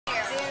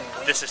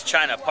This is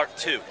China Part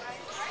 2.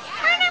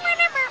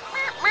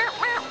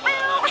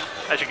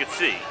 As you can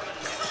see,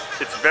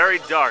 it's very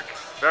dark,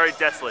 very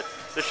desolate.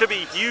 There should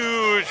be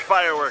huge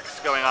fireworks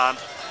going on,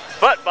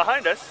 but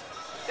behind us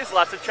is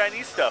lots of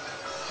Chinese stuff.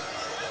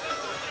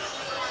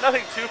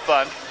 Nothing too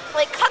fun.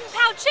 Like Kung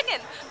Pao chicken.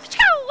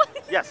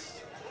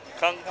 Yes,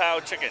 Kung Pao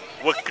chicken.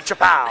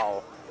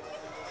 Wak-cha-pow.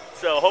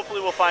 So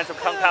hopefully we'll find some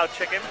Kung Pao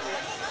chicken.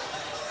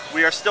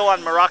 We are still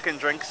on Moroccan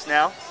drinks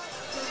now.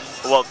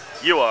 Well,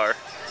 you are.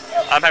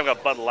 I'm having a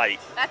Bud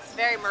Light. That's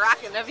very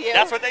Moroccan of you.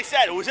 That's what they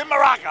said. It was in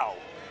Morocco.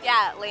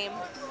 Yeah, lame.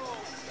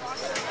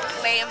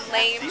 Lame.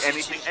 See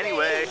anything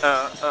anyway.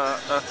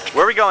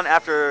 Where are we going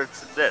after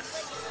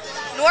this?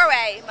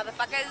 Norway,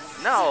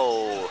 motherfuckers.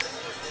 No.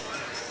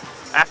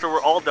 After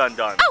we're all done.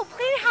 Oh,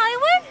 Planet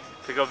Hollywood?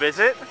 To go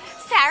visit?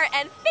 Sarah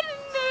and Finn.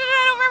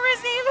 I don't remember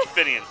his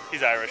name. Finian.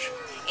 He's Irish.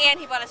 And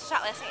he bought us a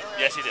shot last night.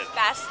 Yes, he did.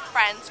 Best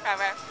friends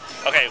forever.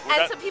 Okay, we're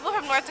And done. some people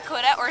from North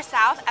Dakota or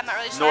South, I'm not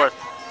really sure. North.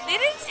 They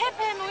didn't tip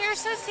him. We were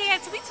so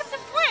sad, so we tipped him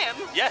for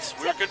him. Yes,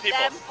 we're good people.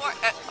 Them for,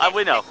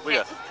 We know.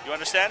 You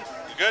understand?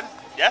 You good?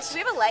 Yes? Do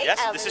we have a light? Yes,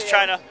 Oh, this we is do.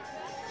 China.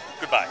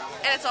 Goodbye.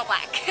 And it's all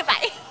black.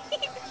 Bye.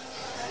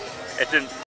 It didn't.